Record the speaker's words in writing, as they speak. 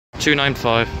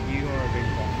295. You are a big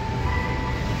one.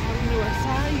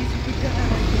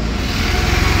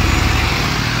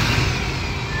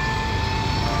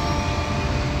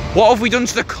 What have we done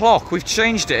to the clock? We've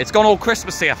changed it. It's gone all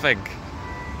Christmassy, I think.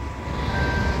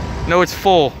 No, it's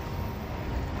 4.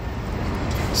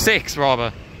 6,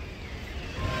 rather.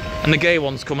 And the gay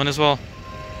one's coming as well.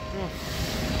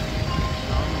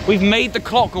 We've made the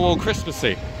clock go all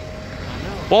Christmassy.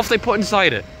 What have they put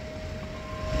inside it?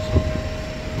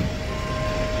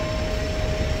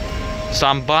 So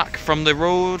I'm back from the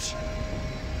road.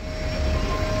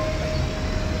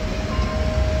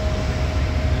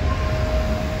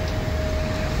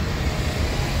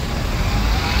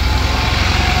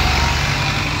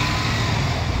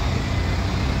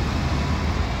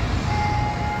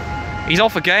 He's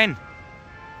off again.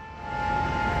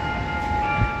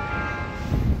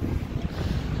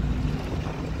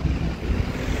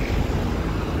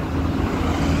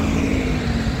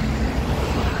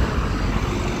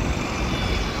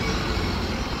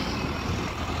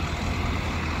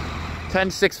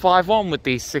 $10,651 with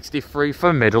the 63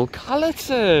 for Middle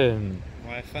Callerton.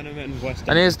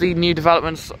 And here's the new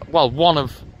developments. Well, one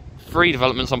of 3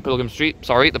 developments on Pilgrim Street.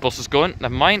 Sorry, the bus is going.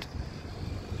 Never mind.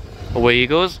 Away he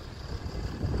goes.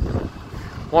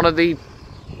 One of the,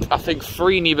 I think,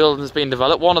 3 new buildings being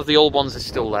developed. One of the old ones is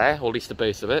still there, or at least the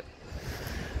base of it.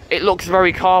 It looks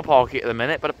very car parky at the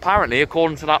minute, but apparently,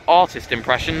 according to that artist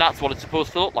impression, that's what it's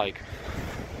supposed to look like.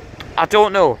 I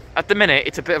don't know. At the minute,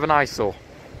 it's a bit of an eyesore.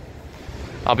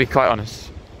 I'll be quite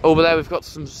honest. Over there, we've got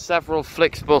several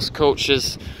Flixbus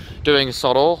coaches doing a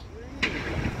sod all.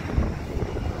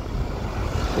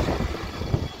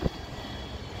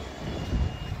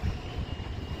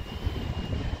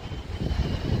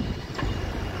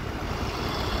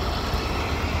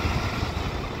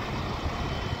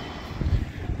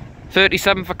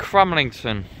 $37 for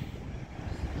Cramlington.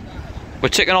 We're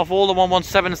ticking off all the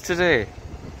 117s today.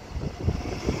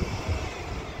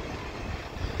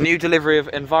 New delivery of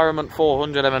Environment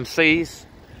 400 MMCs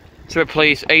to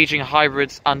replace ageing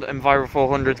hybrids and Enviro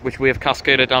 400s, which we have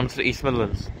cascaded down to the East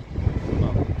Midlands.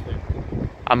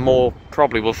 And more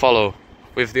probably will follow,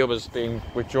 with the others being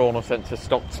withdrawn or sent to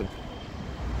Stockton.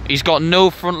 He's got no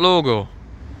front logo.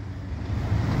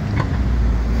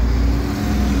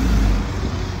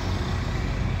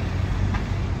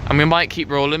 And we might keep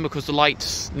rolling because the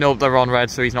lights know they're on red,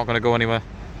 so he's not going to go anywhere.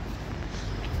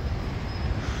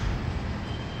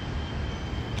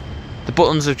 The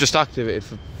buttons have just activated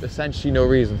for essentially no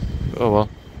reason. Oh well,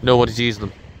 nobody's used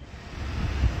them.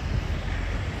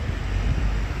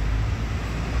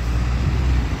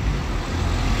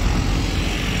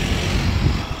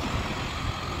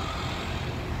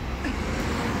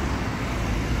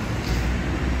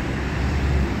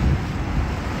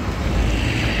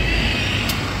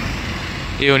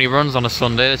 He only runs on a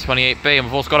Sunday, the 28B, and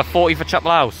we've also got a 40 for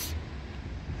Chapel House.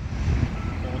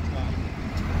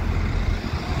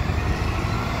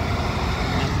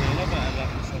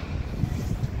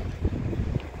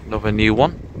 Another new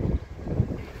one.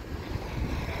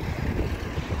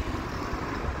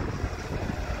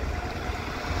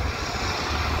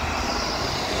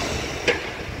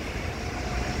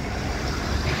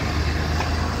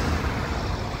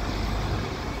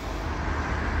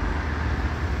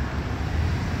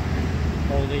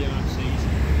 All the MFCs.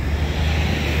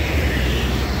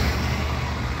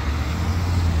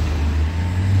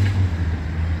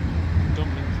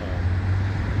 Dumpling Trail.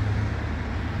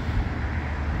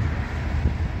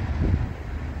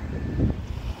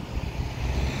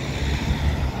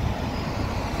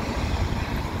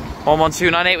 On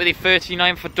 1298 with a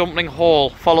 39 for Dumpling Hall,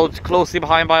 followed closely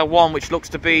behind by a 1, which looks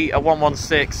to be a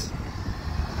 116.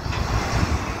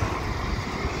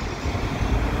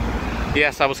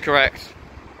 Yes, I was correct.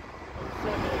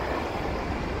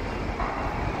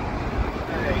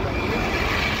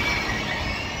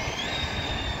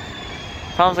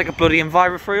 Sounds like a bloody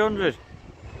Enviro 300.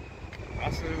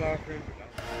 That's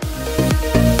the